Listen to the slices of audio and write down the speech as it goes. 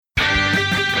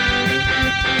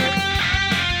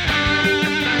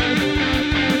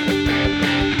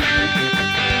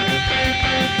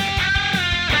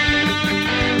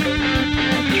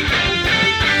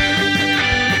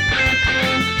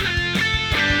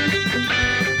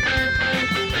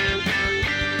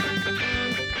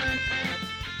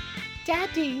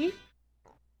Daddy,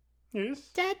 Yes.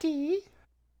 Daddy,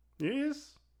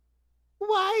 Yes.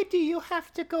 why do you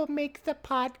have to go make the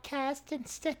podcast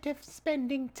instead of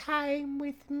spending time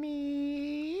with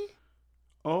me?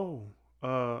 Oh,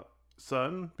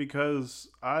 son, because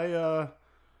I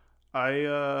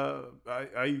love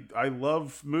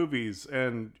movies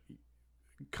and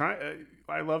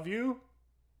I love you.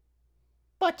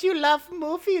 But you love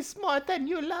movies more than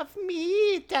you love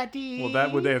me, Daddy. Well,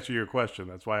 that would answer your question.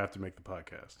 That's why I have to make the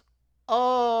podcast.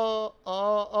 Oh,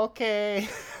 okay.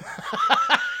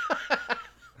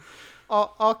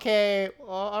 Oh, okay.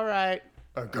 All right.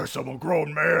 I guess I'm a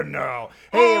grown man now.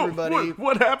 Hey, everybody.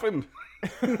 What happened?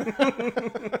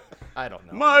 I don't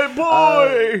know. My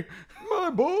boy.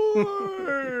 My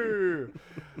boy.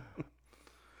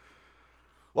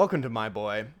 Welcome to My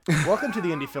Boy. Welcome to the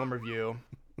Indie Film Review.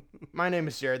 My name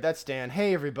is Jared. That's Dan.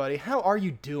 Hey, everybody. How are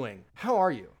you doing? How are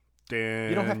you? Daniel,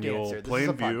 You don't have to answer. This is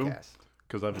a podcast.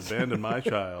 Because I've abandoned my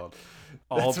child.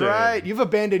 All That's day. right. You've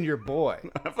abandoned your boy.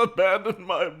 I've abandoned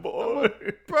my boy.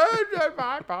 Abandoned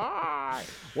my boy.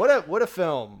 What a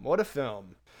film. What a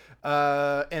film.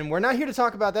 And we're not here to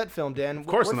talk about that film, Dan. Of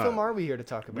course what not. film are we here to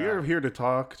talk about? We are here to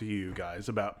talk to you guys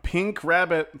about Pink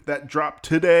Rabbit that dropped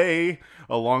today,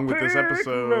 along with this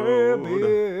episode.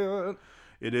 Rabbit.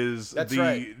 It is That's the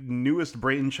right. newest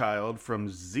brainchild from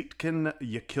Zietken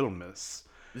Yakilmus,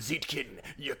 Zietken,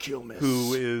 you kill me.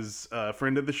 who is a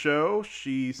friend of the show.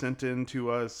 She sent in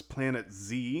to us Planet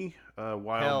Z a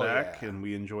while Hell back, yeah. and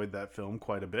we enjoyed that film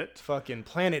quite a bit. Fucking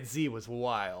Planet Z was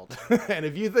wild. And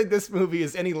if you think this movie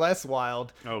is any less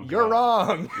wild, Oh, you're God.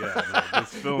 wrong. Yeah,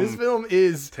 no, This film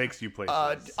is takes you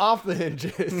places. off the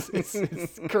hinges.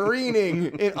 It's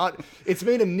careening. It's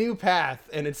made a new path,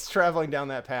 and it's traveling down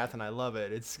that path, and I love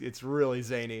it. It's really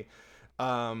zany.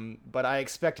 But I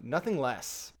expect nothing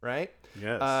less, right?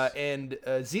 Yes. And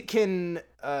Zietken,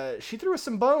 she threw us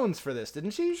some bones for this,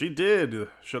 didn't she? She did.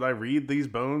 Should I read these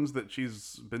bones that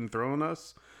she's been throwing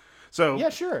us? So, Yeah,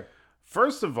 sure.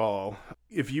 first of all,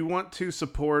 if you want to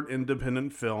support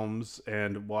independent films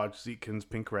and watch Zietken's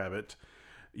Pink Rabbit,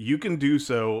 you can do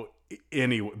so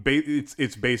anywhere.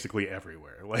 It's basically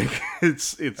everywhere. Like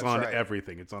it's on right.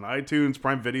 everything. It's on iTunes,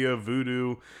 Prime Video,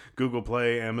 Vudu, Google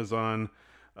Play, Amazon.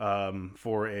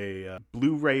 For a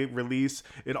Blu-ray release.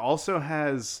 It also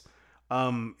has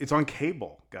it's on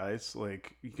cable, guys.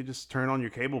 Like you could just turn on your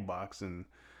cable box and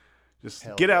just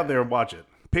get out there and watch it.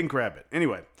 Pink Rabbit.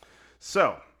 Anyway,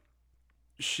 so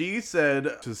she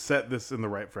said, to set this in the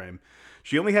right frame,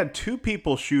 she only had 2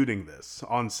 people shooting this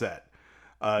on set.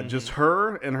 Just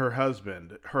her and her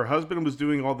husband. Her husband was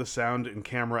doing all the sound and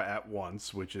camera at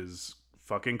once, which is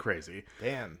fucking crazy.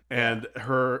 Damn. And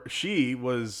she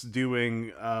was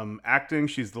doing acting.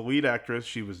 She's the lead actress.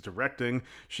 She was directing.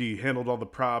 She handled all the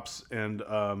props and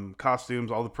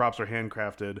costumes. All the props are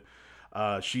handcrafted.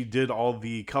 She did all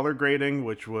the color grading,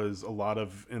 which was a lot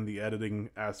of in the editing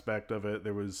aspect of it.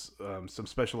 There was some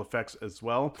special effects as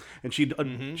well. And she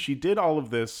did all of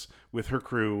this with her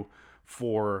crew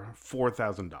for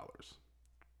 $4,000.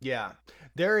 Yeah.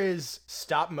 There is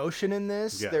stop motion in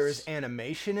this. Yes. There is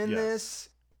animation in Yes.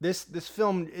 this. This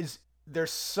film is,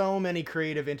 there's so many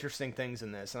creative, interesting things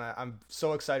in this, and I'm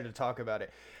so excited to talk about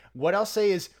it. What I'll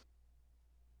say is,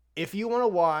 if you want to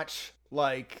watch,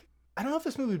 like, I don't know if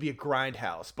this movie would be a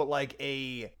grindhouse, but like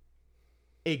a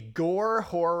gore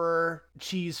horror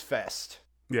cheese fest,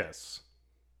 Yes.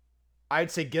 I'd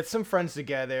say get some friends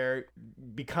together,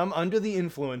 become under the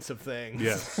influence of things.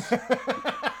 Yes.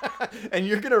 And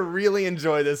you're going to really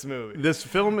enjoy this movie. This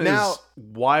film Now- is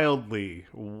wildly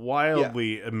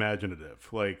imaginative.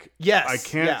 Like, Yes, I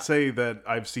can't yeah. say that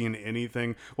I've seen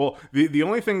anything. Well, the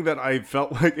only thing that I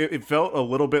felt like, it felt a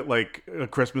little bit like A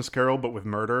Christmas Carol, but with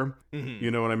murder. Mm-hmm.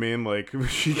 You know what I mean? Like,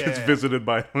 she gets visited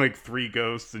by like 3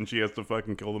 ghosts and she has to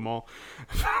fucking kill them all.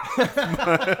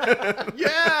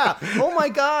 Yeah. Oh my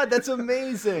God, that's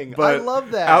amazing. But I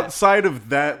love that. outside of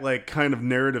that, like, kind of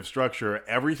narrative structure,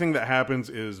 everything that happens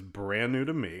is brand new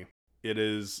to me. It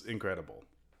is incredible.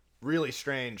 Really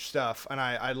strange stuff, and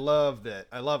I love that.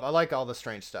 I like all the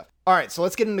strange stuff. All right, so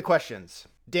let's get into questions.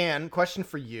 Dan, question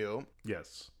for you.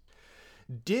 Yes.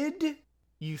 Did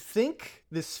you think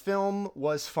this film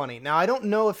was funny? Now, I don't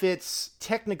know if it's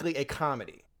technically a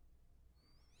comedy,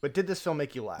 but did this film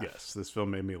make you laugh? Yes, this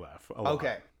film made me laugh a lot.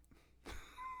 Okay.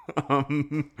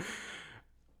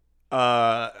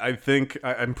 I think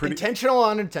I'm pretty Intentional or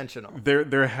unintentional?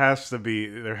 there has to be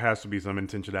some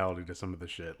intentionality to some of the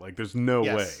shit. Like there's no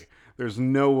Yes.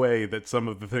 way that some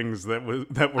of the things that were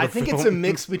I think it's a filmed-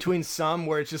 mix between some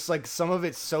where it's just like some of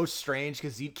it's so strange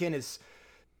because Zietken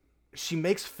she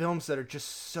makes films that are just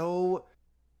so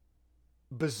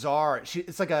bizarre.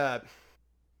 It's like a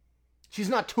she's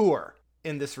not tour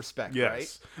in this respect, Yes.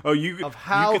 right? Oh, you Of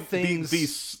how you could,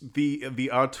 things- the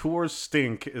auteur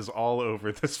stink is all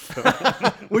over this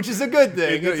film. Which is a good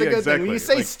thing. It's a good thing. When you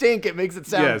say Like, stink, it makes it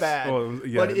sound yes, bad. well,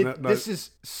 yeah, but not- this is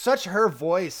such her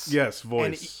voice. yes,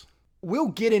 voice. We'll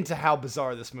get into how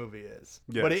bizarre this movie is.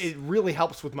 Yes. But it really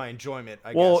helps with my enjoyment,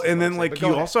 I Well, guess. is and what then I'm like saying. But go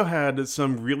you ahead. also had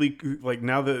some really like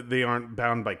now that they aren't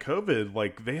bound by COVID,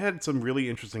 like they had some really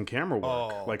interesting camera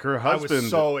work. Oh, like her I husband, was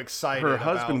so excited. her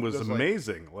about husband was those, like-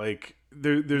 amazing. Like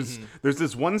there's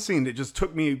this one scene that just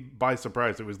took me by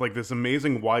surprise. It was like this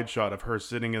amazing wide shot of her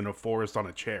sitting in a forest on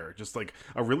a chair, just like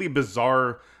a really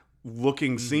bizarre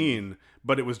looking scene,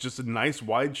 but it was just a nice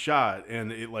wide shot,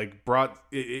 and it like brought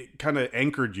it kind of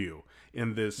anchored you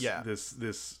in this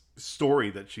this story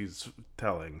that she's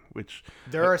telling, which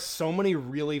There are so many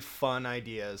really fun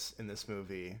ideas in this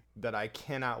movie that I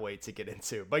cannot wait to get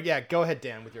into. But yeah, go ahead,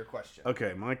 Dan, with your question.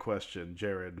 okay, my question,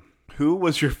 Jared, who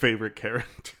was your favorite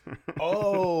character?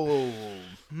 Oh,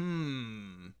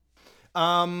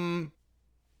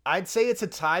 I'd say it's a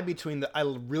tie between I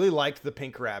really liked the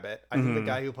Pink Rabbit. I think the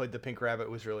guy who played the Pink Rabbit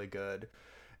was really good,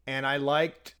 and I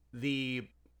liked the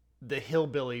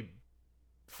hillbilly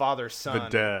father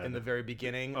son dad. in the very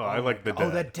beginning. Oh, I like the dad. Oh,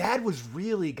 that dad was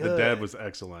really good. The dad was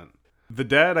excellent. The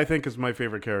dad, I think, is my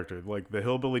favorite character. Like the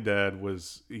hillbilly dad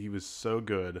was so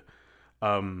good.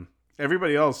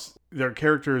 Everybody else, their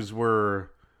characters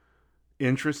were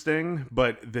interesting,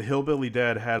 but the hillbilly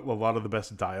dad had a lot of the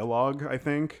best dialogue, I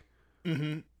think.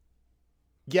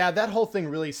 Yeah, that whole thing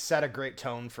really set a great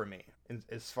tone for me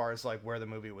as far as like where the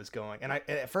movie was going. And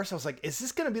at first I was like, is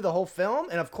this going to be the whole film?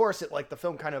 And of course it like the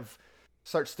film kind of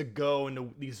starts to go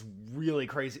into these really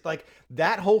crazy, like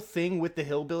that whole thing with the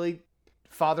hillbilly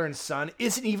father and son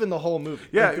isn't even the whole movie.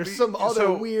 Yeah, Like, there's some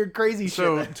other weird crazy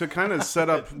so shit. to kind of set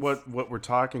up what we're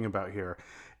talking about here,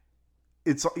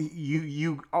 it's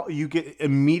you get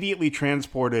immediately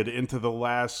transported into the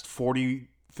last 40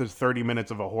 to 30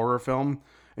 minutes of a horror film,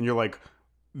 and you're like,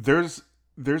 there's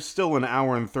still an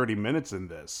hour and 30 minutes in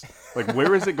this. Like,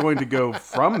 where is it going to go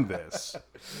from this?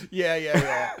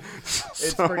 Yeah.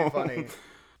 It's pretty funny.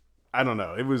 I don't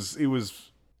know. It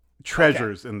was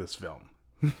treasures in this film.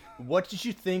 What did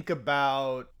you think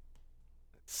about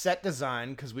set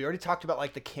design? Because we already talked about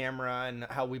like the camera and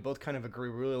how we both kind of agree.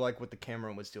 We really like what the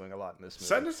camera was doing a lot in this movie.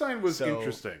 Set design was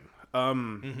interesting.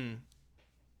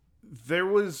 There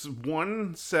was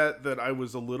one set that I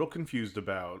was a little confused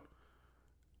about.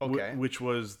 Okay. Which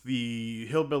was the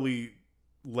hillbilly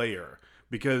layer,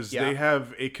 because Yeah. they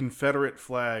have a Confederate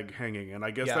flag hanging, and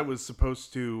I guess that was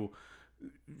supposed to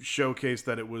showcase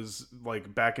that it was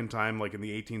like back in time, like in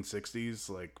the 1860s,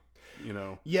 like, you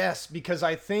know. Yes, because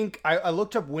I think I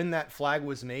looked up when that flag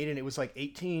was made, and it was like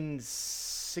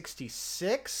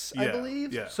 1866, I Yeah,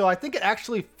 believe. yeah. So I think it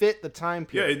actually fit the time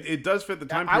Yeah, period. it does fit the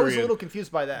time I period. was a little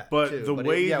confused by that, but too, the but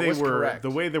way it they was were correct.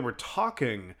 the way they were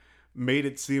talking made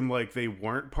it seem like they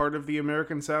weren't part of the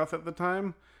American South at the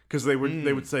time, because they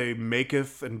would say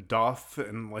maketh and doth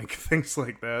and like things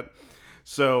like that.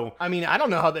 So I mean, I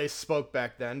don't know how they spoke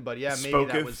back then, but yeah, maybe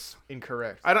that Spoketh. was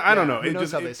incorrect. I don't know. Who It knows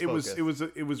just how they it was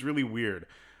spoketh. it was really weird.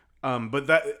 But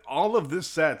that all of this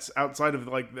sets outside of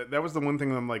like that was the one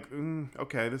thing that I'm like,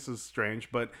 okay, this is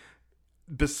strange. But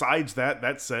besides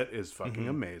that set is fucking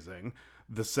amazing.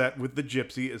 The set with the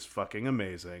gypsy is fucking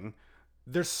amazing.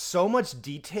 There's so much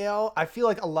detail. I feel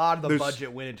like a lot of the There's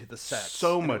budget went into the sets.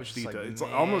 so and it much was just detail. It's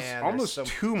man, almost there's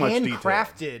too much detail.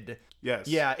 handcrafted. Yes.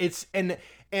 Yeah, it's and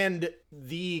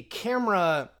the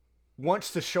camera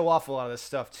wants to show off a lot of this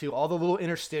stuff too. All the little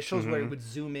interstitials where it would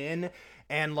zoom in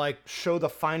and like show the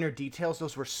finer details.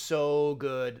 Those were so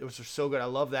good. Those were so good. I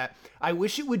love that. I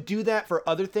wish it would do that for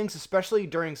other things, especially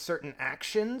during certain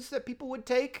actions that people would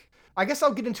take. I guess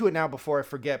I'll get into it now before I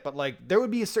forget, but like there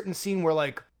would be a certain scene where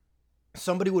like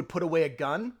somebody would put away a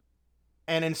gun,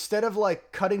 and instead of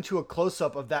like cutting to a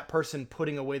close-up of that person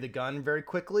putting away the gun very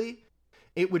quickly,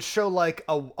 it would show like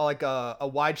a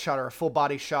wide shot or a full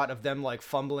body shot of them like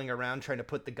fumbling around trying to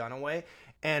put the gun away.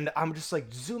 And I'm just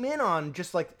like, zoom in on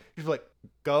just like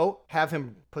go have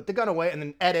him put the gun away, and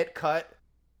then edit, cut,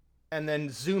 and then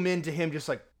zoom into him just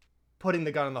like putting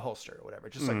the gun in the holster or whatever,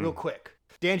 just like real quick.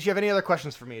 Dan, do you have any other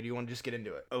questions for me, or do you want to just get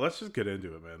into it? Let's just get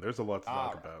into it, man. There's a lot to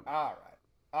talk about.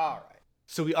 All right.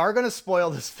 So we are going to spoil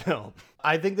this film.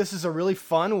 I think this is a really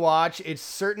fun watch.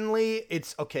 It's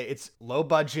okay. It's low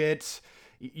budget.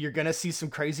 You're going to see some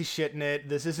crazy shit in it.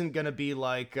 This isn't going to be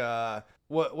like,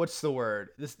 what's the word?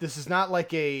 This is not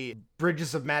like a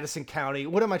Bridges of Madison County.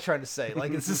 What am I trying to say?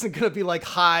 Like, this isn't going to be like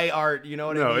high art. You know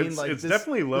what I mean? It's Like,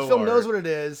 definitely low This film art. knows what it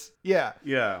is. Yeah.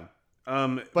 Yeah.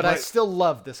 But I still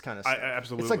love this kind of stuff.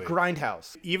 Absolutely. It's like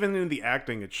Grindhouse. Even in the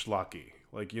acting, it's schlocky.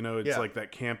 Like, it's like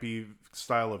that campy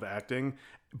style of acting.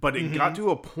 But it got to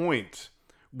a point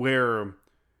where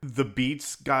the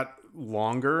beats got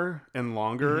longer and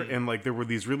longer, and like there were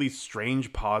these really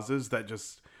strange pauses that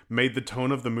just made the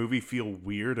tone of the movie feel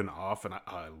weird and off, and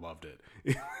I loved it.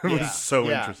 It was so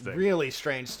interesting. Really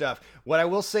strange stuff. What I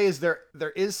will say is there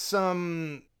is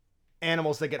some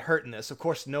animals that get hurt in this. Of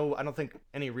course, no, I don't think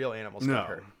any real animals get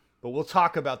hurt. But we'll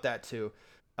talk about that too.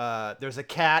 There's a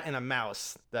cat and a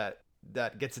mouse that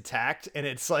gets attacked, and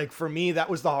it's like, for me, that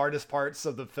was the hardest parts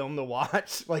of the film to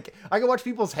watch. Like, I can watch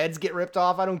people's heads get ripped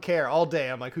off, I don't care, all day.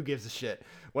 I'm like, who gives a shit?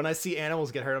 When I see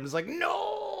animals get hurt, I'm just like,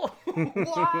 no.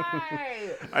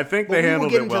 Why? I think they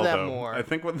handled it well, though. I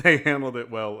think they handled it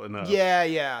well enough.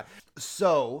 Yeah.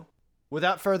 So,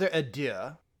 without further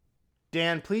ado,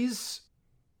 Dan, please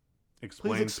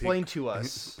explain to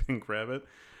us Pink Rabbit,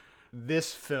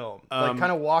 this film. Like,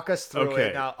 kind of walk us through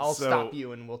it. Now, I'll stop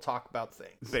you and we'll talk about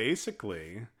things.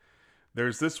 Basically,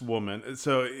 there's this woman.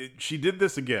 So she did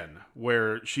this again,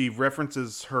 where she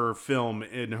references her film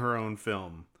in her own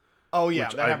film. Oh yeah,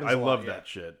 that happens a lot. I love that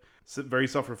shit. Very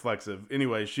self-reflexive.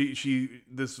 Anyway,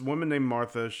 this woman named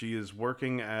Martha, she is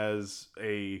working as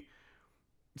a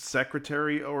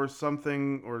secretary or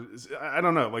something, or I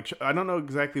don't know. Like, I don't know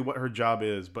exactly what her job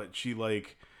is, but she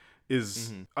like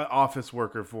is an office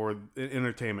worker for the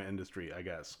entertainment industry, I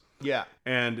guess. Yeah.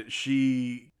 And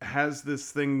she has this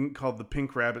thing called the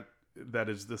Pink Rabbit that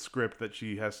is the script that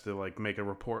she has to like make a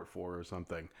report for or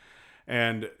something.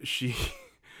 And she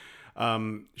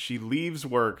leaves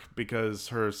work because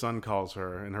her son calls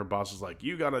her, and her boss is like,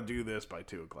 you gotta do this by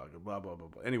 2:00, blah, blah, blah,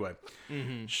 blah. Anyway,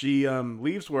 she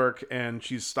leaves work, and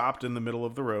she's stopped in the middle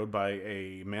of the road by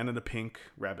a man in a pink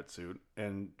rabbit suit,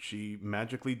 and she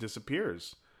magically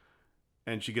disappears.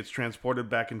 And she gets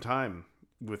transported back in time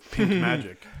with pink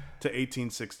magic to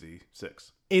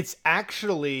 1866. It's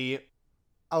actually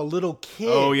a little kid.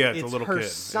 Oh, yeah, it's a little kid. It's her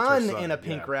son in a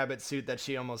pink rabbit suit that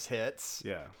she almost hits.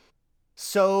 Yeah.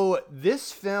 So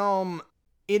this film,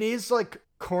 it is like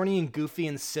corny and goofy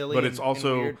and silly, but it's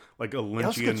also weird. Like a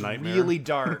Lynchian nightmare. Really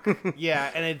dark.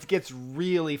 Yeah, and it gets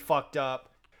really fucked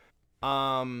up.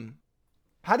 How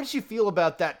did you feel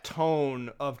about that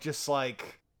tone of just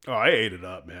like? Oh, I ate it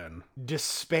up, man.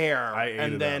 Despair. I ate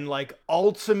and it then up. Like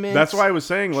ultimate. That's why I was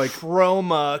saying like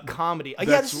trauma comedy.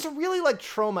 Yeah, this is really like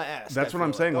trauma-esque. That's what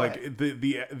I'm saying. Like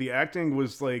the acting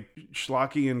was like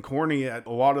schlocky and corny at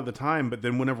a lot of the time, but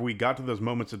then whenever we got to those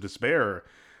moments of despair,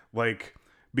 like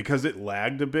because it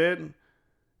lagged a bit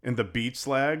and the beats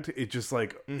lagged, it just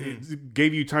like it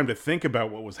gave you time to think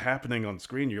about what was happening on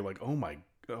screen. You're like,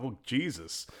 oh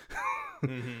Jesus.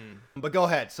 But go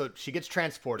ahead. So she gets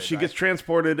transported. She gets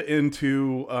transported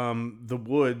into the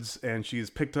woods, and she's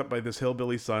picked up by this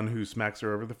hillbilly son who smacks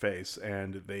her over the face,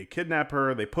 and they kidnap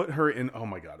her. They put her in. Oh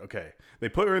my god. Okay. They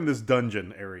put her in this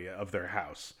dungeon area of their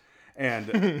house,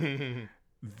 and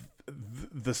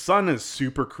the son is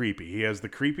super creepy. He has the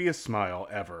creepiest smile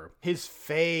ever. His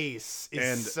face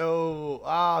is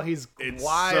he's it's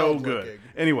wild so looking. good.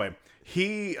 Anyway,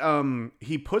 he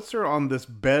puts her on this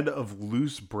bed of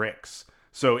loose bricks.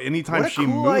 So anytime she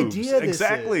moves,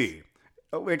 exactly.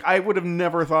 Like, I would have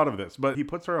never thought of this, but he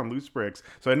puts her on loose bricks.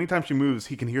 So anytime she moves,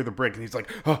 he can hear the brick, and he's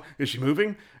like, "Oh, is she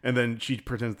moving?" And then she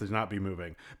pretends to not be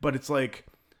moving. But it's like,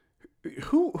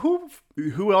 who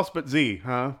else but Z,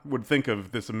 would think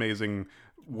of this amazing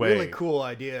way? Really cool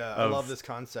idea. I love this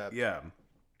concept. Yeah.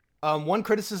 One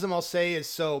criticism I'll say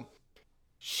is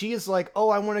she is like, oh,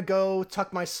 I want to go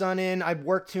tuck my son in. I've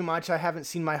worked too much. I haven't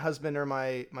seen my husband or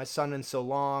my son in so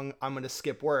long. I'm going to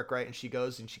skip work, right? And she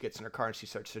goes and she gets in her car and she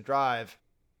starts to drive.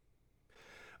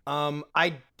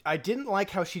 I didn't like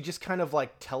how she just kind of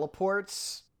like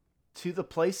teleports to the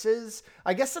places.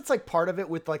 I guess that's like part of it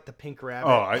with like the pink rabbit.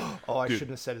 I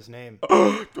shouldn't have said his name.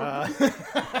 That's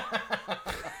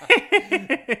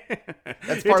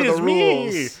part of the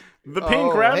rules. The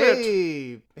Pink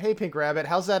Rabbit. Hey, Pink Rabbit.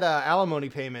 How's that alimony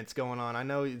payments going on? I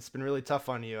know it's been really tough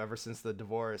on you ever since the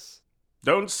divorce.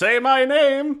 Don't say my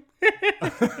name.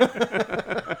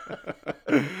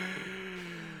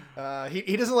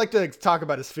 He doesn't like to talk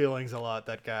about his feelings a lot,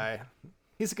 that guy.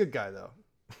 He's a good guy, though.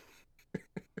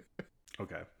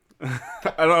 Okay.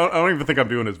 I don't even think I'm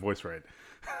doing his voice right.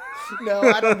 No,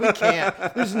 we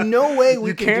can't. There's no way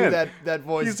we can do that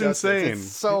voice. He's justice. insane.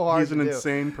 It's so hard to do. He's an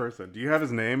insane person. Do you have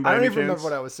his name by I don't any even chance? remember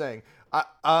what I was saying.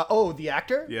 The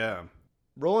actor? Yeah.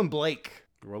 Roland Blake.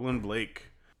 Roland Blake.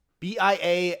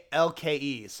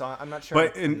 Bialke. So I'm not sure.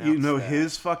 But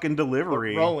his fucking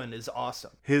delivery. But Roland is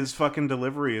awesome. His fucking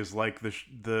delivery is like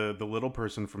the little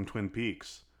person from Twin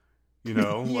Peaks. You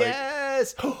know,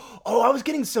 Yes. Oh, I was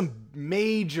getting some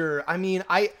major. I mean,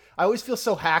 I always feel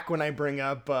so hack when I bring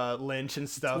up Lynch and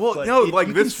stuff. Well, but no, like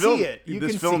you this can film. see it. You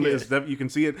This can film see is it. that you can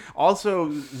see it.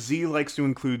 Also, Z likes to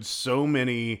include so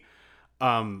many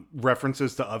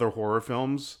references to other horror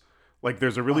films. Like,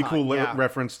 there's a really cool yeah.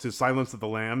 reference to Silence of the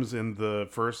Lambs in the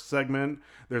first segment.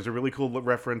 There's a really cool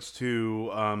reference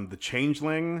to The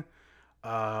Changeling.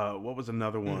 What was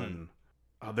another one?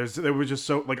 There was just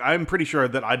so, like, I'm pretty sure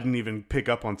that I didn't even pick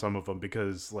up on some of them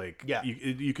because, like, Yeah.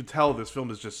 you could tell this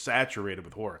film is just saturated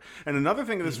with horror. And another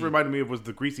thing that this reminded me of was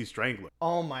The Greasy Strangler.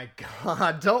 Oh my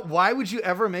god! Don't. Why would you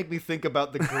ever make me think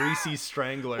about the Greasy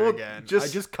Strangler again? I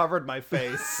just covered my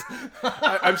face.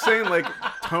 I'm saying, like,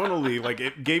 tonally, like,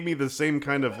 it gave me the same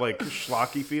kind of, like,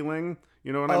 schlocky feeling.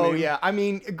 You know what I mean? Oh yeah, I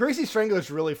mean, Greasy Strangler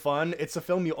is really fun. It's a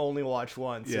film you only watch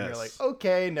once, and you're like,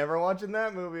 okay, never watching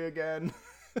that movie again.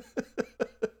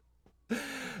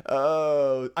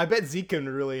 Oh, I bet Zeke can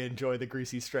really enjoy the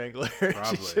Greasy Strangler.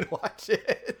 She should watch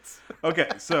it. Okay,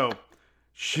 so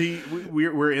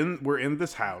we're in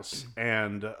this house,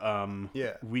 and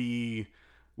Yeah. we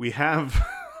have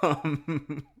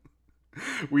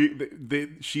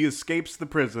she escapes the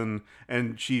prison,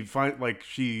 and she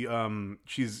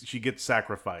she gets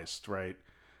sacrificed, right?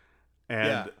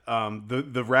 And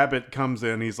the rabbit comes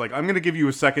in. He's like, I'm gonna give you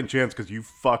a second chance because you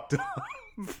fucked up.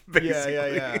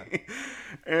 Basically. Yeah.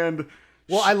 And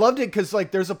well, I loved it because,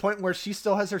 like, there's a point where she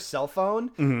still has her cell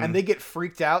phone, and they get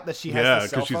freaked out that she has the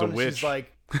cell phone. she's a witch. She's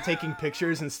like taking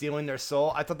pictures and stealing their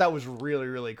soul. I thought that was really,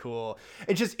 really cool.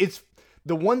 It's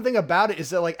the one thing about it is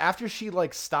that, like, after she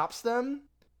like stops them,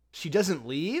 she doesn't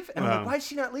leave, and I'm like, why is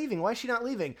she not leaving? Why is she not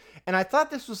leaving? And I thought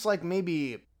this was like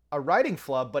maybe a writing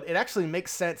flub, but it actually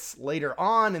makes sense later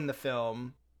on in the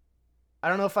film. I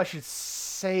don't know if I should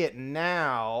say it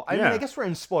now. I mean, I guess we're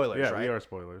in spoilers, right? Yeah, we are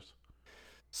spoilers.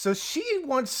 So she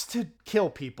wants to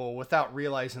kill people without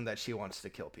realizing that she wants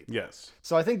to kill people. Yes.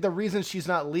 So I think the reason she's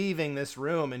not leaving this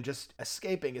room and just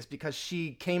escaping is because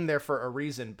she came there for a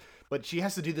reason, but she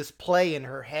has to do this play in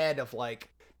her head of, like,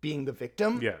 being the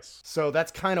victim. Yes. So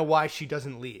that's kind of why she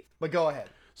doesn't leave. But go ahead.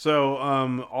 So,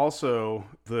 also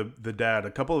the dad,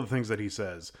 a couple of things that he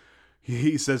says.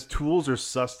 He says tools are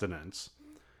sustenance.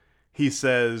 He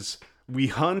says, we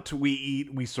hunt, we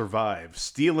eat, we survive.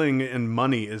 Stealing and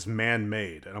money is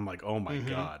man-made. And I'm like, oh my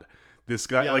God. This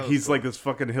guy, like, he's cool. Like this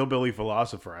fucking hillbilly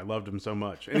philosopher. I loved him so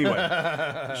much.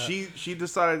 Anyway, she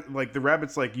decided, like, the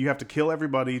rabbit's like, you have to kill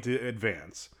everybody to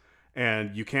advance.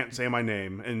 And you can't say my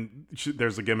name. And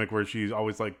there's a gimmick where she's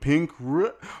always like, pink,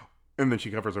 and then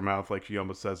she covers her mouth like she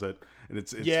almost says it. And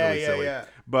it's really silly. Yeah.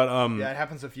 But, yeah, it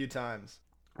happens a few times.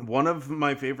 One of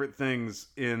my favorite things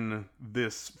in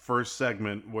this first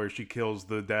segment where she kills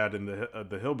the dad and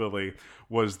the hillbilly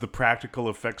was the practical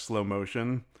effects slow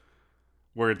motion,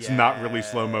 where it's not really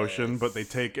slow motion, but they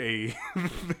take a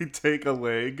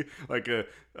leg, like a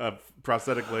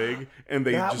prosthetic leg, and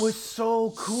they that was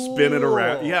so cool. Spin it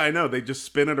around. Yeah, I know. They just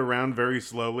spin it around very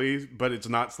slowly, but it's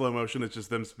not slow motion. It's just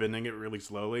them spinning it really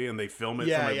slowly, and they film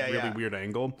it from a really weird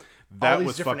angle. That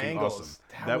was fucking awesome.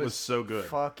 That was so good.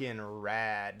 Fucking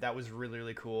rad. That was really,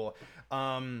 really cool.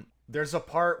 There's a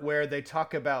part where they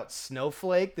talk about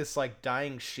Snowflake, this like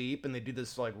dying sheep, and they do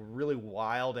this like really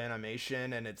wild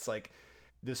animation, and it's like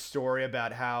this story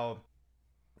about how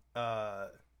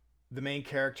the main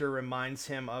character reminds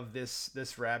him of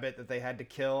this rabbit that they had to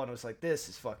kill, and I was like, this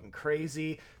is fucking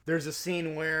crazy. There's a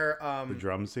scene where the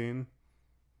drum scene.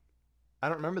 I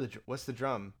don't remember what's the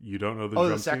drum. You don't know the drum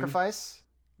drum the sacrifice.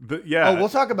 Yeah. Oh, we'll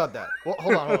talk about that. Well,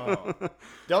 hold on.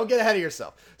 Don't get ahead of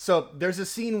yourself. So there's a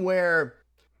scene where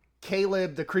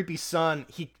Caleb, the creepy son,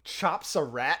 he chops a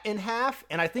rat in half,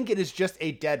 and I think it is just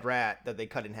a dead rat that they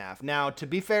cut in half. Now, to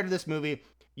be fair to this movie,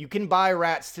 you can buy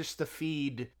rats just to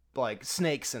feed like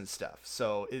snakes and stuff.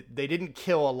 So they didn't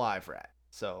kill a live rat.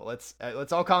 So let's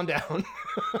all calm down.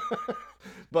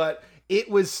 But it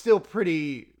was still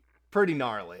pretty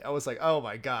gnarly. I was like, oh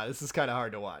my God, this is kind of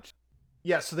hard to watch.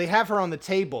 Yeah, so they have her on the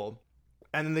table,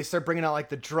 and then they start bringing out like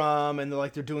the drum, and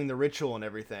they're doing the ritual and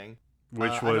everything.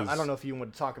 Which was I don't know if you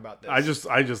want to talk about this.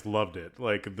 I just loved it.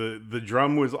 Like the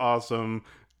drum was awesome.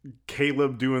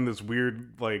 Caleb doing this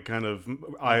weird like kind of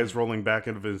eyes rolling back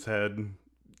into his head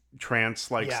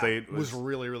trance like state was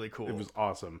really, really cool. It was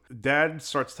awesome. Dad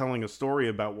starts telling a story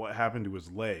about what happened to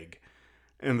his leg,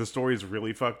 and the story is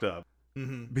really fucked up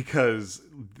because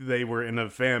they were in a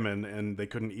famine and they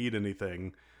couldn't eat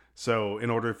anything. So in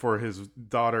order for his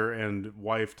daughter and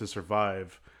wife to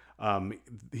survive,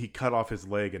 he cut off his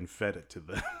leg and fed it to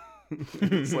them.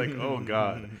 It's like, oh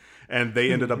God. And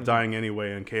they ended up dying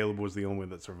anyway, and Caleb was the only one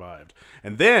that survived.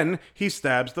 And then he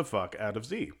stabs the fuck out of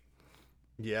Z.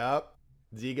 Yep.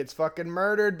 Z gets fucking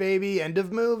murdered, baby. End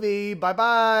of movie.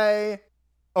 Bye-bye.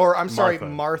 Or, I'm sorry,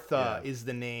 Martha is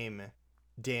the name.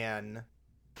 Dan.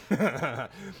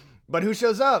 But who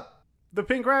shows up? The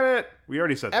Pink Rabbit. We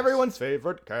already said everyone's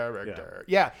favorite character.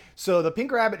 Yeah. So the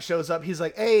Pink Rabbit shows up. He's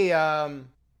like, hey,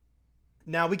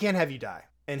 now we can't have you die.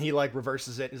 And he like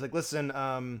reverses it. He's like, listen,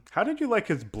 how did you like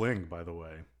his bling, by the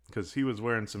way? Because he was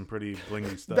wearing some pretty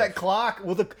blingy stuff. That clock.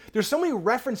 Well, there's so many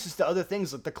references to other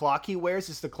things. Like the clock he wears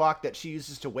is the clock that she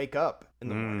uses to wake up in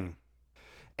the morning.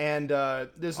 And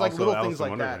there's like also, little Alice things like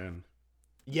Wonderland.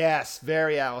 that. Yes,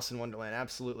 very Alice in Wonderland,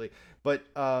 absolutely. But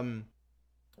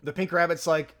the Pink Rabbit's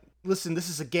like, listen, this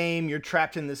is a game. You're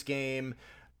trapped in this game.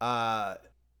 I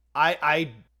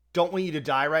don't want you to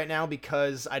die right now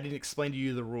because I didn't explain to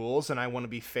you the rules, and I want to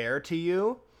be fair to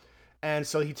you. And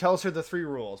so he tells her the 3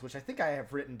 rules, which I think I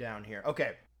have written down here.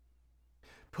 Okay.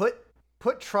 Put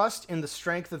trust in the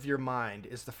strength of your mind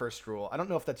is the first rule. I don't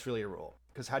know if that's really a rule,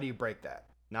 because how do you break that?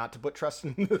 Not to put trust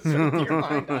in the strength of your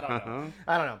mind?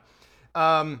 I don't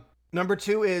know. Number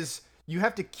 2 is you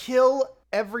have to kill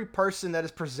every person that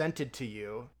is presented to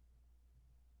you.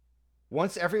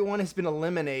 Once everyone has been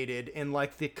eliminated in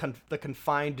like the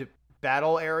confined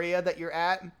battle area that you're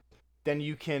at, then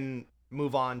you can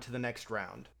move on to the next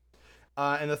round.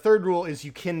 And the 3rd rule is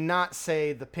you cannot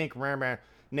say the Pink Rabbit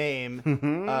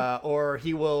name, or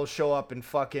he will show up and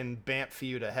fucking bamf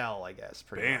you to hell, I guess.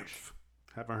 Pretty much.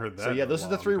 Haven't heard that. So yeah, those are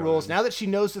the 3 rules. Now that she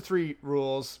knows the 3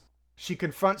 rules, she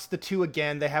confronts the 2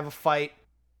 again. They have a fight.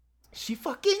 She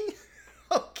fucking...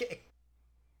 Okay.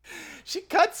 She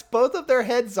cuts both of their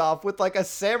heads off with like a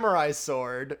samurai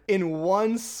sword in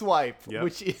one swipe,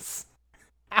 which is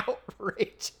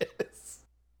outrageous.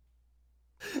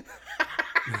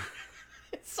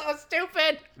 It's so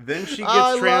stupid. Then she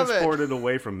gets transported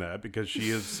away from that because she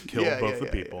has killed both the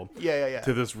people. Yeah.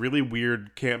 To this really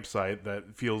weird campsite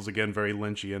that feels again very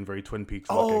Lynchy and very Twin Peaks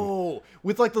looking. Oh,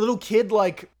 with like the little kid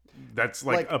that's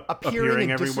like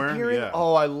appearing everywhere. Yeah.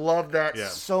 Oh, I love that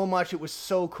so much. It was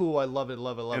so cool. I love it.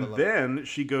 And then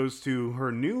she goes to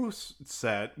her new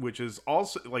set, which is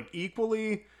also like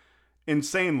equally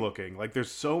insane looking. Like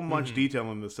there's so much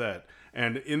detail in the set.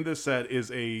 And in this set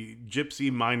is a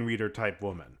gypsy mind reader type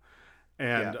woman.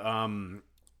 And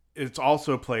it's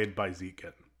also played by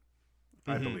Zekin,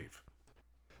 I believe.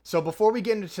 So before we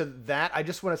get into that, I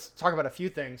just want to talk about a few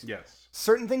things. Yes.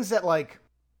 Certain things that like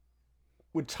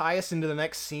would tie us into the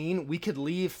next scene, we could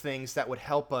leave things that would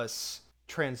help us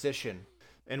transition.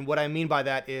 And what I mean by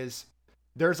that is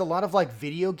there's a lot of like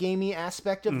video gamey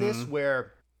aspect of this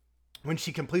where when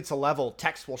she completes a level,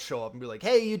 text will show up and be like,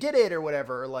 hey, you did it or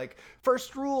whatever, or like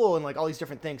first rule and like all these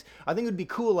different things. I think it would be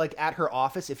cool like at her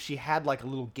office if she had like a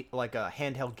little like a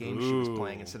handheld game she was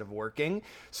playing instead of working.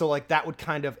 So like that would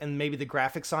kind of, and maybe the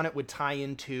graphics on it would tie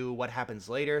into what happens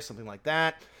later, something like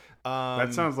that.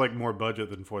 That sounds like more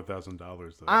budget than $4,000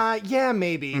 though. Yeah,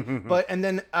 maybe. But and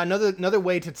then another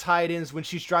way to tie it in is when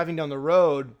she's driving down the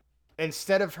road,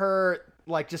 instead of her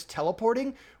like just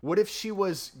teleporting, what if she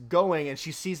was going and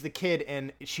she sees the kid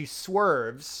and she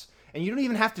swerves, and you don't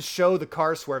even have to show the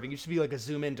car swerving. You just be like a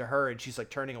zoom into her and she's like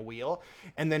turning a wheel,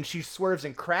 and then she swerves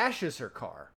and crashes her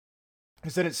car.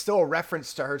 Because then it's still a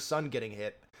reference to her son getting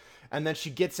hit. And then she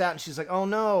gets out and she's like, oh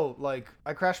no, like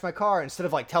I crashed my car, instead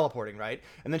of like teleporting, right?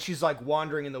 And then she's like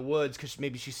wandering in the woods because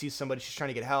maybe she sees somebody, she's trying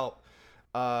to get help.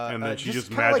 And then she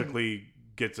just magically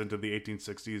gets into the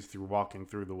 1860s through walking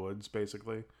through the woods,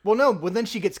 basically. Well, no, but then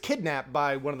she gets kidnapped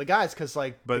by one of the guys because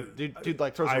like dude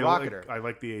like throws a rock at her. I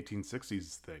like the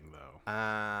 1860s thing though.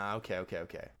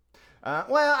 Okay.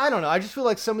 Well, I don't know. I just feel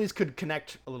like some of these could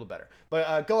connect a little better.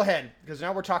 But go ahead, because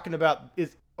now we're talking about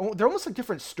they're almost like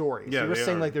different stories. Yeah, you were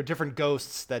saying like they're different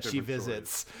ghosts that she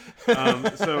visits.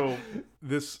 So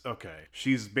this,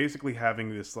 she's basically having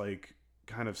this like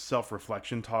kind of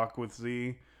self-reflection talk with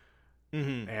Z,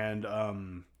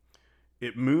 and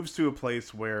it moves to a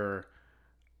place where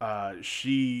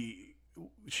she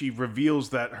reveals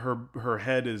that her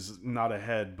head is not a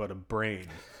head but a brain.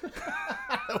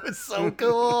 That was so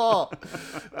cool.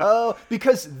 Oh,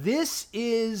 because this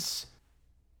is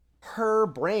her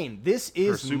brain. This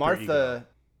is Martha. Ego.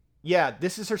 Yeah,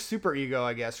 this is her super ego,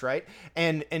 I guess, right?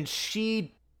 And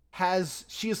she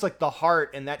is like the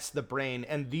heart, and that's the brain,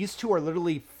 and these two are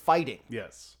literally fighting.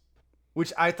 Yes.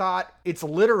 Which I thought, it's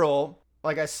literal,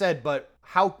 like I said, but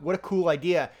what a cool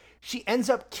idea. She ends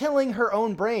up killing her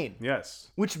own brain.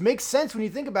 Yes. Which makes sense when you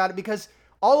think about it, because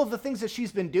all of the things that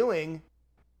she's been doing,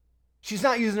 she's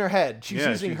not using her head. She's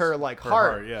using her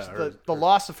heart. Yeah, the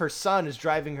loss of her son is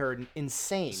driving her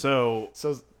insane. So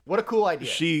What a cool idea.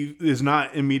 she is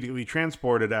not immediately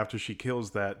transported after she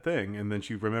kills that thing, and then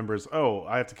she remembers, oh,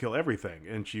 I have to kill everything,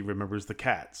 and she remembers the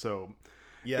cat. So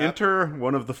enter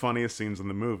one of the funniest scenes in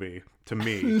the movie to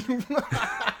me.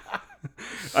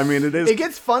 I mean, it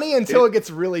gets funny until it gets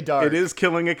really dark. It is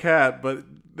killing a cat, but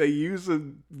they use a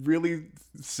really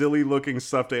silly looking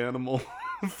stuffed animal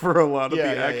for a lot of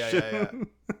the action. Yeah.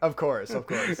 Of course.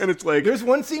 And it's like, there's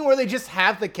one scene where they just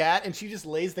have the cat and she just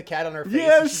lays the cat on her face.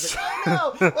 Yes. And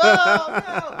she's like, oh no,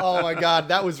 oh no. Oh my god,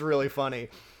 that was really funny.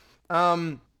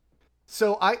 That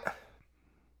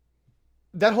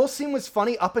whole scene was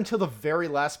funny up until the very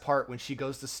last part when she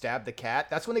goes to stab the cat.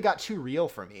 That's when it got too real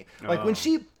for me. Like when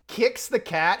she kicks the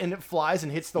cat and it flies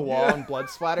and hits the wall and blood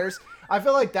splatters. I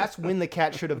feel like that's when the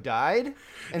cat should have died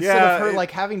instead of her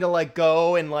like having to like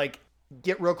go and like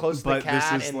get real close to the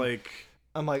cat. But this is like,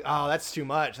 I'm like, oh, that's too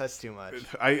much.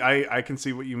 I can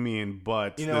see what you mean,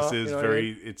 but this is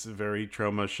very, it's very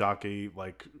trauma shocky,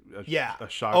 like a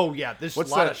shock. Oh yeah, there's a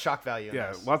lot of shock value in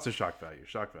this. Lots of shock value.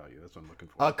 That's what I'm looking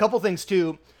for. A couple things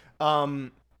too.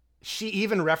 She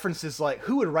even references like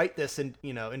who would write this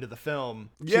into the film.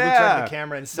 She looks right at the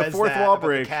camera and says the fourth that wall about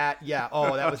break. The cat. Yeah.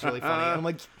 Oh, that was really funny. And I'm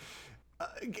like,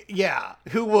 yeah,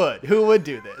 who would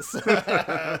do this?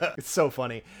 It's so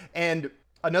funny. And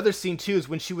another scene too is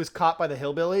when she was caught by the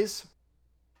hillbillies.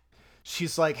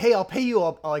 She's like, "Hey, I'll pay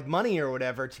you like money or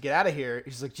whatever to get out of here."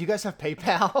 She's like, "Do you guys have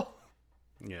PayPal?"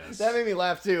 Yes. That made me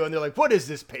laugh too. And they're like, "What is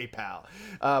this PayPal?"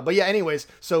 But yeah, anyways,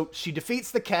 so she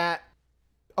defeats the cat.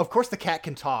 Of course, the cat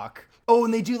can talk. Oh,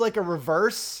 and they do like a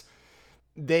reverse.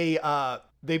 They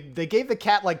gave the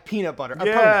cat like peanut butter.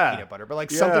 Probably not peanut butter, but like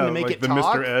something to make like it the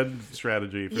talk. Mr. Ed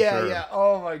strategy. For yeah, sure. yeah.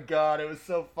 Oh my god, it was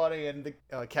so funny, and the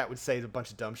cat would say a bunch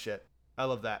of dumb shit. I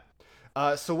love that.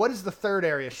 So what is the third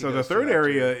area? So the third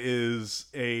area is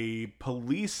a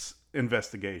police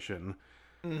investigation,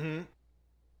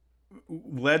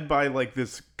 led by like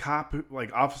this cop,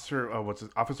 like Officer.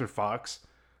 Officer Fox,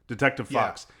 Detective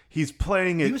Fox. Yeah. He's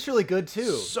playing it. He was really good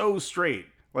too. So straight.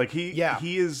 Like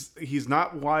he's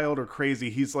not wild or crazy.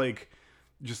 He's like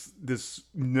just this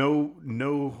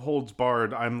no holds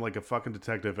barred. I'm like a fucking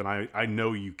detective, and I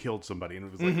know you killed somebody, and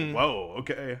it was like, whoa,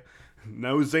 okay.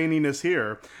 No zaniness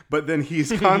here. But then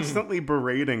he's constantly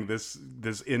berating this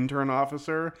intern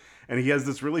officer, and he has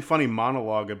this really funny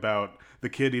monologue about the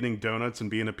kid eating donuts and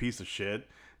being a piece of shit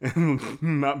and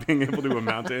not being able to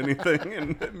amount to anything,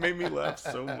 and it made me laugh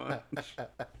so much.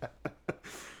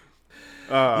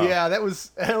 Yeah, that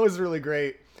was really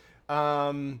great.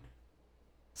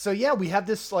 So yeah, we have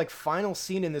this like final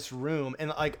scene in this room, and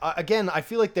like again, I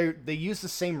feel like they use the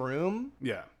same room.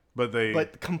 Yeah.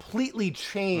 But completely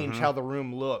change how the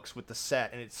room looks with the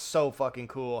set, and it's so fucking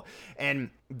cool. And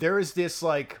there is this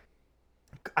like,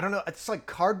 I don't know, it's like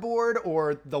cardboard,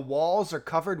 or the walls are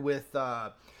covered with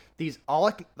these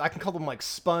I can call them like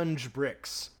sponge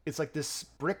bricks. It's like this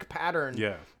brick pattern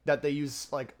that they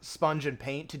use like sponge and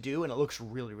paint to do, and it looks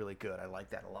really, really good. I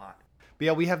like that a lot. But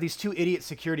yeah, we have these two idiot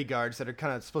security guards that are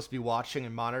kind of supposed to be watching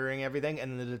and monitoring everything,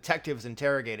 and the detective's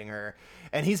interrogating her.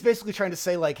 And he's basically trying to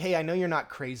say, like, hey, I know you're not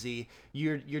crazy.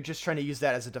 You're just trying to use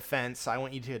that as a defense. I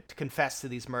want you to confess to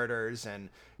these murders, and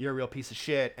you're a real piece of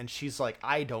shit. And she's like,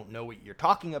 I don't know what you're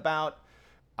talking about.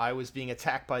 I was being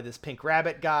attacked by this pink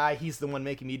rabbit guy. He's the one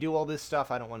making me do all this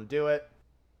stuff. I don't want to do it.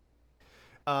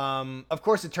 Of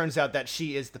course, it turns out that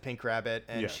she is the pink rabbit,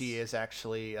 and she is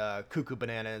actually Cuckoo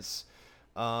Bananas.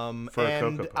 For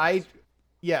Cocoa Puffs.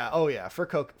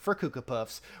 For Cuckoo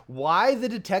Puffs. Why the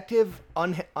detective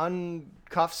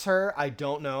uncuffs her, I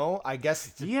don't know. I guess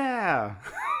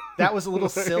that was a little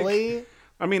silly.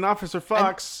 I mean, Officer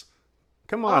Fox.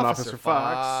 Come on, Officer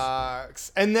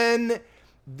Fox. And then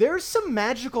there's some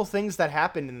magical things that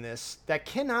happen in this that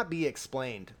cannot be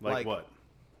explained. Like what?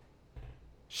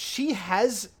 She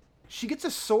gets a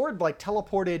sword like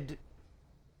teleported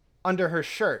under her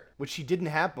shirt, which she didn't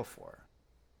have before.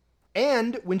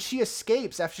 And when she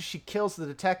escapes after she kills the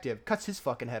detective, cuts his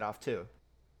fucking head off too.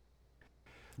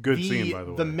 Good scene, by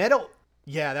the way. The metal,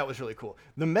 yeah, that was really cool.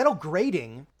 The metal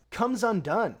grating comes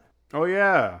undone. Oh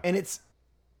yeah.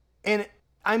 And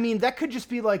I mean, that could just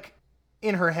be like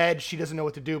in her head, she doesn't know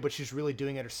what to do, but she's really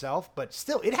doing it herself. But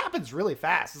still, it happens really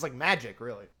fast. It's like magic,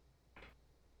 really.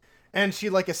 And she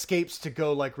like escapes to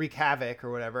go like wreak havoc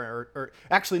or whatever. Or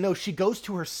actually, no, she goes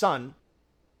to her son.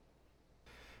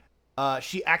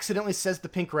 She accidentally says the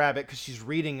pink rabbit because she's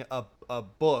reading a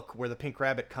book where the pink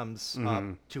rabbit comes up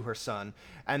to her son.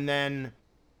 And then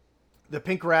the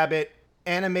pink rabbit,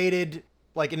 animated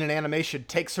like in an animation,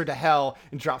 takes her to hell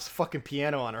and drops a fucking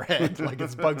piano on her head like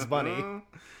it's Bugs Bunny.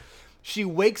 She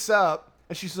wakes up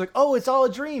and she's like, oh, it's all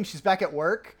a dream. She's back at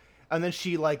work. and then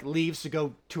she like leaves to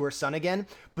go to her son again.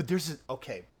 But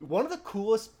one of the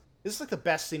coolest. This is like the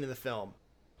best scene in the film,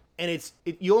 and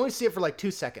you only see it for like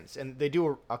 2 seconds, and they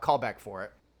do a callback for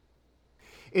it.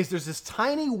 There's this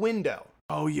tiny window.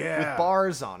 Oh yeah, with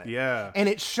bars on it. Yeah, and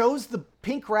it shows the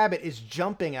pink rabbit is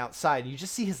jumping outside. You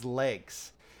just see his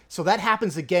legs. So that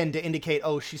happens again to indicate,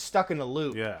 oh, she's stuck in a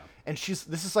loop. Yeah, and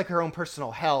this is like her own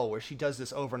personal hell where she does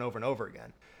this over and over and over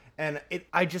again. And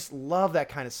I just love that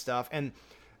kind of stuff. And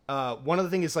one of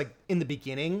the things is like in the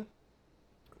beginning,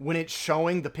 when it's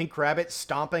showing the pink rabbit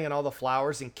stomping on all the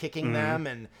flowers and kicking them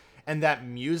and that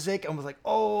music, I was like,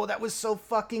 oh, that was so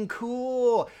fucking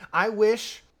cool. I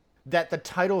wish that the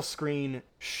title screen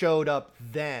showed up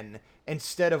then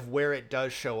instead of where it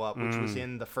does show up, which was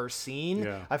in the first scene.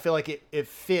 Yeah. I feel like it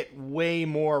fit way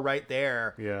more right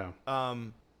there. Yeah.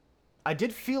 I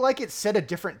did feel like it set a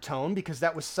different tone because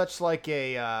that was such like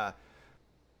an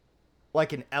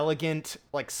elegant,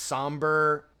 like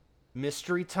somber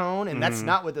mystery tone, and that's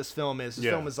not what this film is. This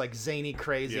film is like zany,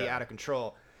 crazy, out of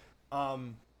control.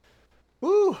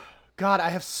 Ooh, God,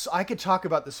 I could talk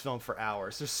about this film for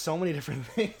hours. There's so many different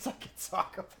things I could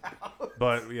talk about.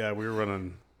 But yeah, we're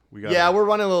running a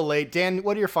little late. Dan,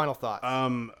 what are your final thoughts?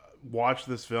 Watch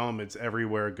this film. It's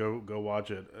everywhere. Go watch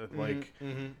it.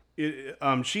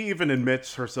 She even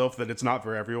admits herself that it's not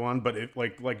for everyone, but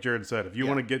like Jared said, if you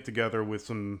want to get together with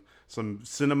some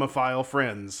cinemaphile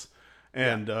friends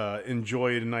and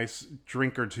enjoy a nice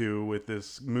drink or two with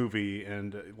this movie,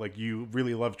 and like you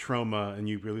really love Troma and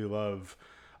you really love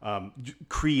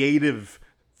creative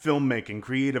filmmaking,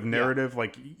 creative narrative,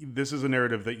 like this is a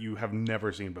narrative that you have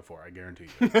never seen before, I guarantee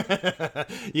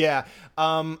you.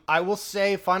 I will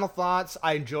say final thoughts.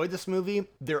 I enjoyed this movie.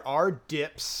 There are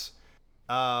dips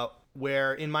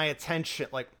where in my attention,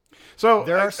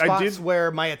 there are spots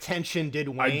where my attention did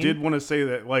wane. I did want to say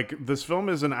that like this film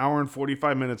is an hour and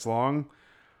 45 minutes long.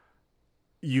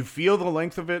 You feel the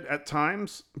length of it at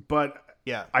times, but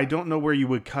I don't know where you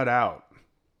would cut out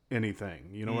anything.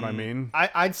 You know what I mean?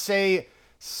 I'd say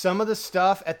some of the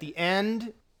stuff at the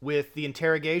end with the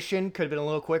interrogation could have been a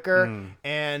little quicker,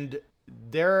 and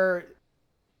the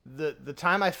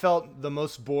time I felt the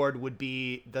most bored would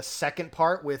be the second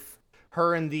part with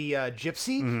her and the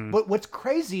gypsy. But what's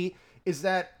crazy is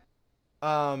that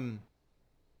I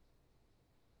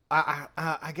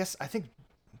think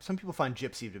some people find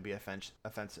gypsy to be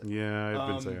offensive. Yeah, I've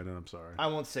been saying it. I'm sorry. I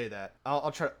won't say that.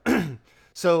 I'll try.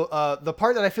 So the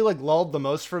part that I feel like lulled the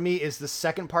most for me is the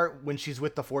second part when she's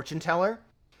with the fortune teller.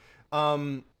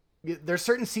 There's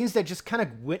certain scenes that just kind of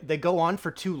they go on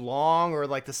for too long, or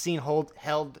like the scene held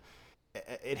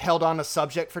on a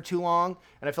subject for too long,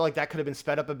 and I feel like that could have been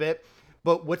sped up a bit.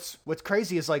 But what's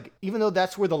crazy is like even though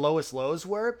that's where the lowest lows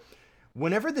were,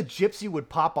 whenever the gypsy would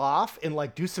pop off and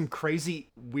like do some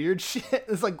crazy weird shit,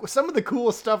 it's like some of the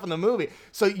coolest stuff in the movie.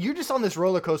 So you're just on this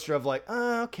roller coaster of like,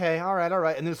 okay, all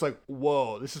right. And then it's like,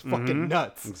 whoa, this is fucking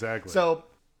nuts. Exactly. So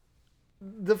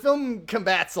the film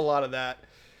combats a lot of that.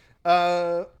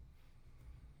 I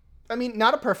mean,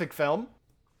 not a perfect film.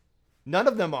 None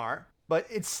of them are, but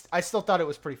I still thought it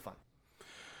was pretty fun.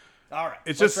 All right,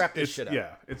 let's wrap this shit up.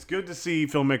 Yeah, it's good to see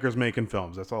filmmakers making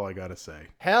films. That's all I gotta say.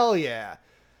 Hell yeah.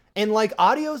 And like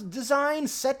audio design,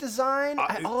 set design,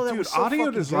 all that was so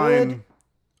fucking good.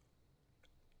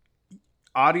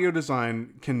 Audio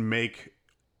design can make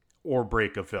or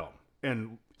break a film.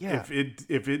 And if it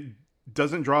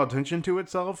doesn't draw attention to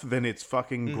itself, then it's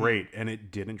fucking great. And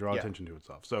it didn't draw attention to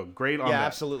itself. So great on that. Yeah,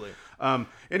 absolutely.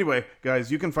 Anyway,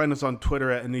 guys, you can find us on Twitter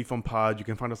at IndieFilmPod. You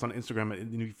can find us on Instagram at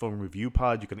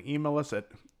IndieFilmReviewPod. You can email us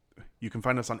You can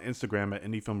find us on Instagram at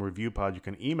IndieFilmReviewPod. You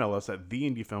can email us at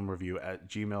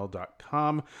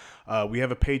theindiefilmreview@gmail.com. We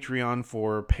have a Patreon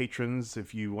for patrons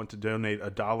if you want to donate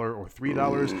 $1 or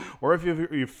 $3,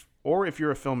 or if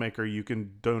you're a filmmaker, you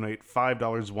can donate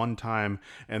 $5 one time,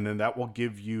 and then that will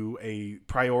give you a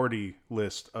priority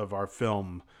list of our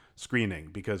film screening,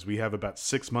 because we have about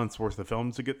 6 months worth of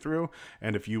films to get through,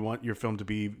 and if you want your film to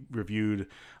be reviewed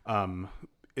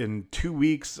in 2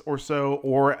 weeks or so,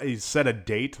 or set a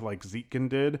date like Zekin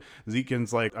did.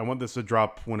 Zekin's like, I want this to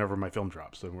drop whenever my film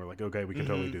drops. And we're like, okay, we can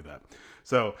totally do that.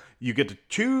 So you get to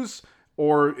choose,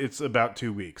 or it's about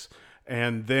 2 weeks.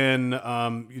 And then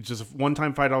it's just a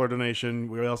one-time $5 donation.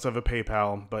 We also have a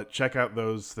PayPal, but check out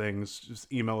those things.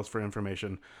 Just email us for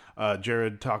information.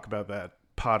 Jared, talk about that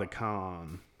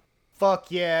Podicon.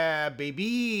 Fuck yeah,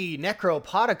 baby.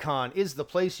 Necropodicon is the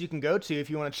place you can go to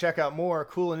if you want to check out more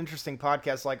cool and interesting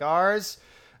podcasts like ours.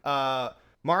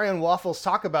 Mario and Waffles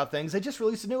talk about things. They just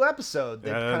released a new episode.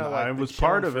 I was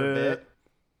part of it.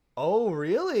 Oh,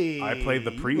 really? I played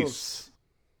the priest.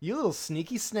 You little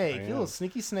sneaky snake. I You little am.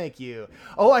 sneaky snake. You.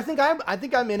 Oh, I think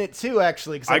I'm in it too.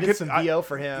 Actually, because I did some VO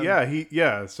for him.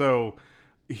 Yeah. So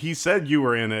he said you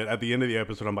were in it at the end of the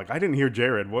episode. I'm like, I didn't hear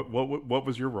Jared. What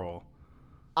was your role?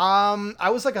 I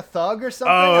was like a thug or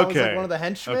something. Oh, I was like okay. one of the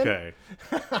henchmen. Okay.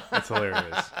 That's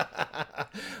hilarious.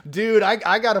 Dude,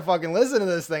 I gotta fucking listen to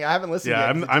this thing. I haven't listened Yeah,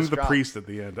 yet. 'cause it I'm just the dropped. priest at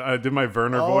the end. I did my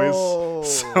Werner Oh,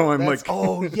 voice, so I'm that's- like,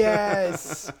 oh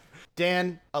yes,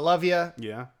 Dan, I love you.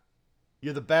 yeah.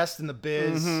 You're the best in the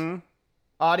biz. Mm-hmm.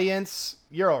 Audience,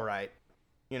 you're all right.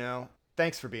 You know,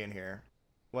 thanks for being here.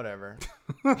 Whatever.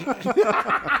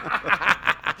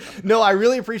 No, I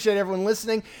really appreciate everyone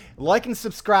listening. Like and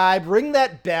subscribe. Ring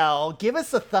that bell. Give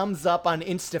us a thumbs up on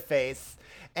InstaFace.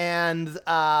 And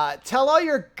tell all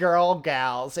your girl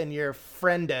gals and your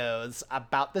friendos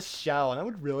about the show. And that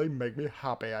would really make me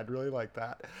happy. I'd really like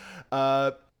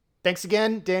that. Thanks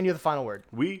again. Dan, you're the final word.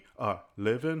 We are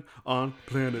living on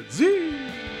Planet Z.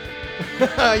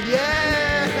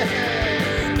 Yeah!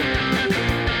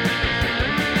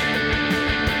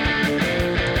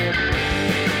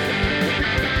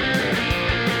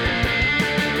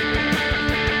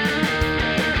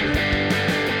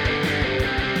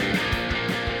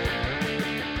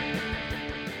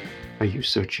 Are you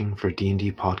searching for a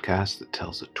D&D podcast that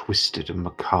tells a twisted and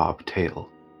macabre tale,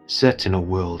 set in a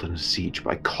world under siege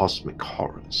by cosmic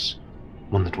horrors?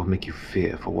 One that will make you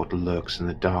fear for what lurks in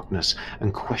the darkness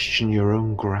and question your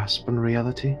own grasp on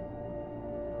reality?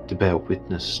 To bear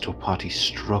witness to a party's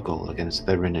struggle against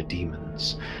their inner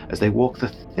demons as they walk the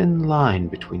thin line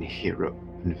between hero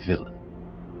and villain,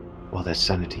 while their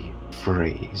sanity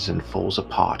frays and falls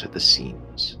apart at the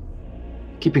seams.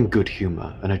 Keeping good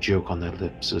humor and a joke on their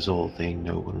lips as all they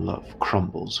know and love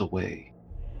crumbles away.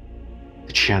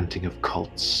 The chanting of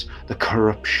cults, the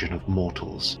corruption of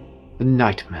mortals, the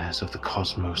nightmares of the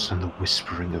cosmos and the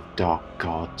whispering of dark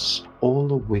gods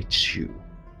all awaits you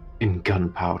in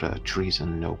Gunpowder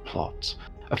Treason No Plot,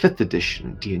 a 5th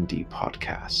edition D&D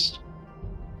podcast.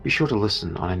 Be sure to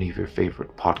listen on any of your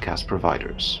favorite podcast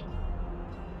providers.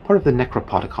 Part of the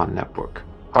Necropodicon network.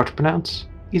 Hard to pronounce,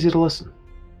 easy to listen.